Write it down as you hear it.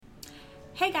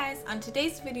Hey guys, on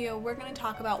today's video we're going to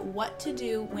talk about what to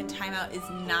do when timeout is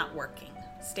not working.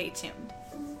 Stay tuned.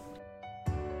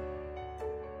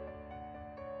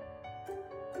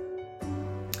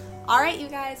 Alright you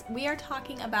guys, we are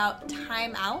talking about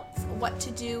timeouts, what to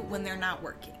do when they're not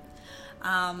working.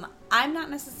 I'm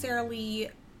not necessarily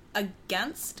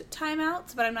against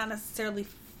timeouts, but I'm not necessarily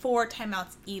for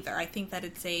timeouts either. I think that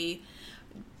it's a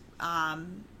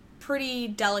pretty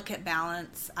delicate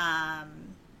balance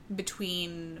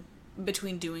between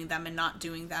doing them and not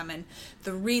doing them, and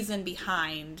the reason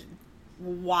behind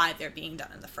why they're being done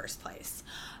in the first place.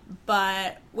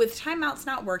 But with timeouts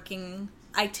not working,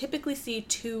 I typically see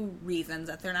two reasons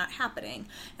that they're not happening.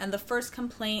 And the first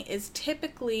complaint is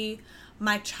typically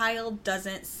my child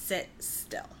doesn't sit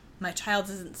still. My child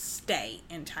doesn't stay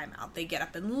in timeout. They get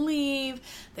up and leave.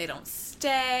 They don't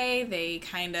stay. They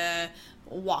kind of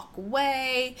walk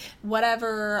away.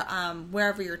 Whatever,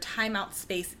 wherever your timeout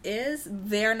space is,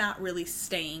 they're not really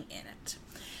staying in it.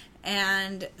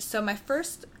 And so my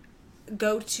first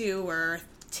go-to or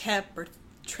tip or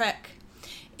trick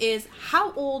is,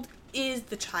 how old is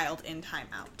the child in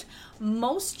timeout?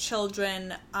 Most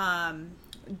children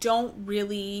don't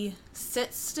really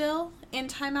sit still in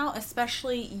timeout,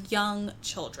 especially young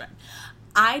children.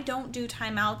 I don't do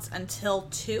timeouts until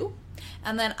 2,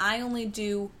 and then I only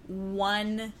do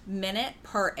 1 minute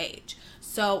per age.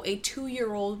 So a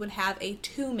 2-year-old would have a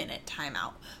 2-minute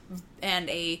timeout, and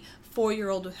a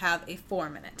 4-year-old would have a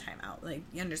 4-minute timeout. Like,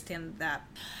 you understand that?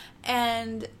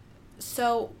 And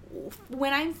so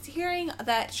when I'm hearing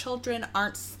that children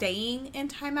aren't staying in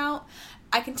timeout,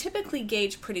 I can typically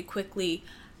gauge pretty quickly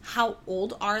how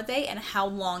old are they and how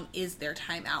long is their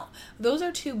timeout. Those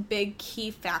are two big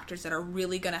key factors that are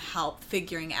really going to help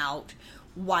figuring out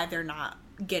why they're not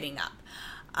getting up.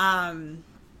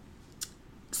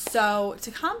 So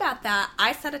to combat that,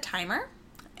 I set a timer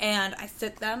and I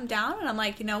sit them down and I'm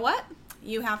like, you know what?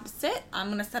 You have to sit. I'm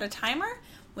going to set a timer.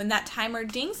 When that timer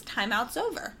dings, timeout's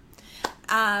over.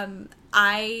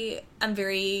 I am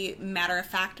very matter of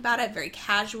fact about it, very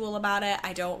casual about it.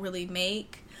 I don't really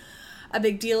make a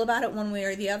big deal about it one way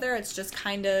or the other. It's just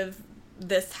kind of,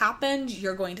 this happened,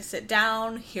 you're going to sit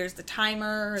down, here's the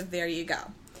timer, there you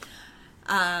go.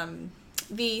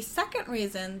 The second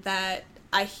reason that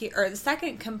I hear, or the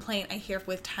second complaint I hear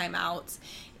with timeouts,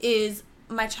 is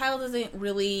my child doesn't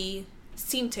really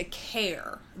seem to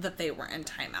care that they were in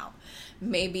timeout.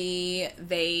 Maybe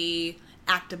they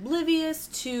act oblivious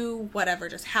to whatever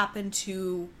just happened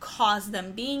to cause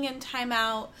them being in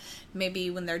timeout. Maybe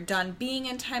when they're done being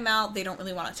in timeout, they don't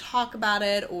really want to talk about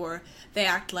it, or they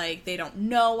act like they don't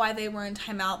know why they were in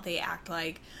timeout. They act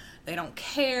like they don't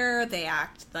care. They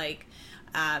act like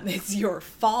it's your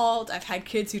fault. I've had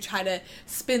kids who try to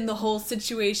spin the whole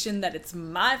situation that it's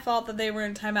my fault that they were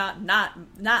in timeout,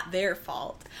 not their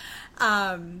fault.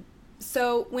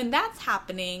 So when that's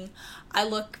happening, I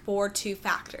look for two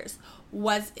factors.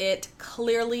 Was it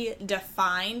clearly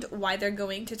defined why they're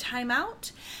going to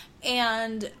timeout?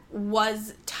 And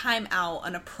was timeout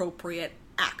an appropriate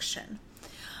action?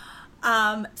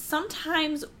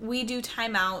 Sometimes we do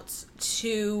timeouts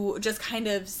to just kind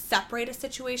of separate a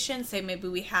situation. Say maybe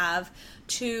we have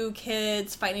two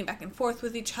kids fighting back and forth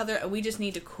with each other and we just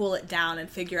need to cool it down and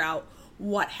figure out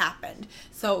what happened.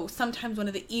 So sometimes one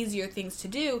of the easier things to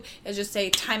do is just say,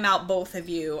 time out both of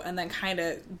you, and then kind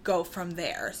of go from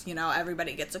there. So,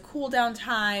 everybody gets a cool down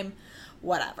time,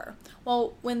 whatever.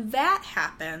 Well, when that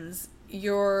happens,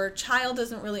 your child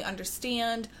doesn't really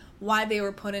understand why they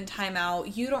were put in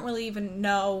timeout. You don't really even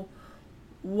know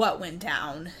what went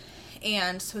down.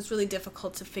 And so it's really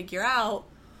difficult to figure out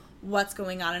what's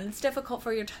going on. And it's difficult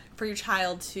for your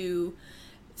child to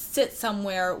sit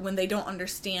somewhere when they don't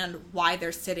understand why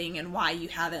they're sitting and why you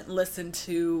haven't listened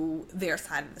to their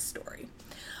side of the story.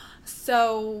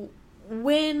 So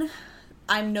when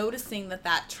I'm noticing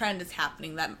that trend is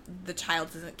happening, that the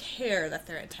child doesn't care that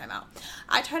they're in timeout,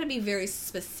 I try to be very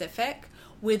specific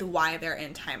with why they're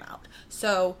in timeout.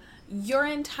 So you're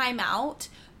in timeout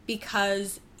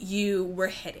because you were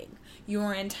hitting.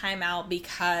 You're in timeout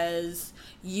because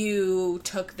you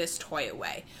took this toy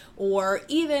away. Or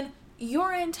even,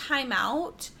 you're in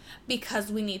timeout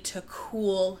because we need to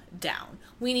cool down.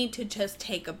 We need to just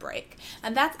take a break.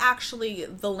 And that's actually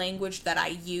the language that I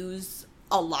use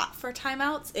a lot for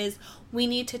timeouts, is we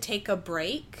need to take a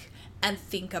break and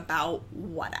think about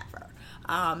whatever.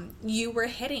 You were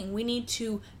hitting. We need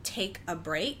to take a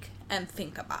break and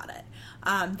think about it.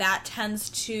 That tends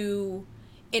to,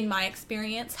 in my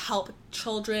experience, help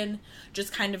children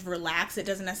just kind of relax. It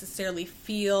doesn't necessarily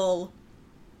feel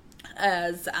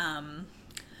as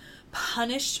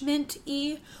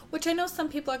punishment-y, which I know some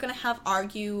people are going to have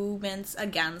arguments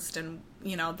against, and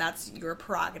you know, that's your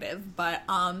prerogative, but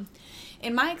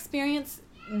in my experience,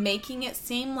 making it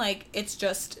seem like it's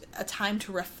just a time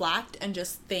to reflect and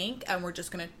just think, and we're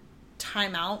just going to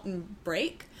time out and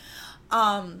break,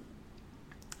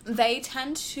 they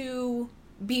tend to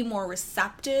be more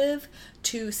receptive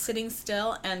to sitting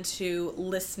still and to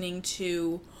listening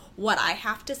to what I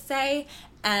have to say,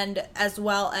 and as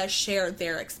well as share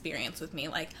their experience with me.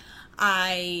 Like,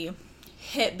 I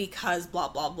hit because blah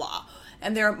blah blah,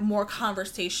 and they're more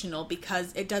conversational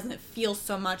because it doesn't feel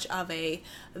so much of a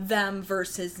them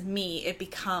versus me. It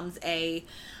becomes a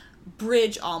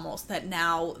bridge almost, that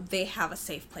now they have a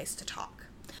safe place to talk.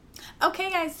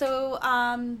 Okay guys, so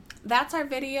that's our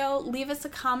video. Leave us a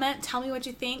comment. Tell me what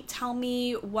you think. Tell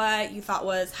me what you thought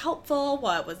was helpful,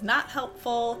 what was not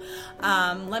helpful.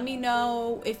 Let me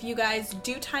know if you guys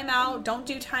do time out, don't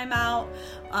do time out,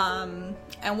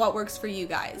 and what works for you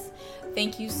guys.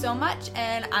 Thank you so much,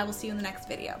 and I will see you in the next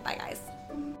video. Bye guys.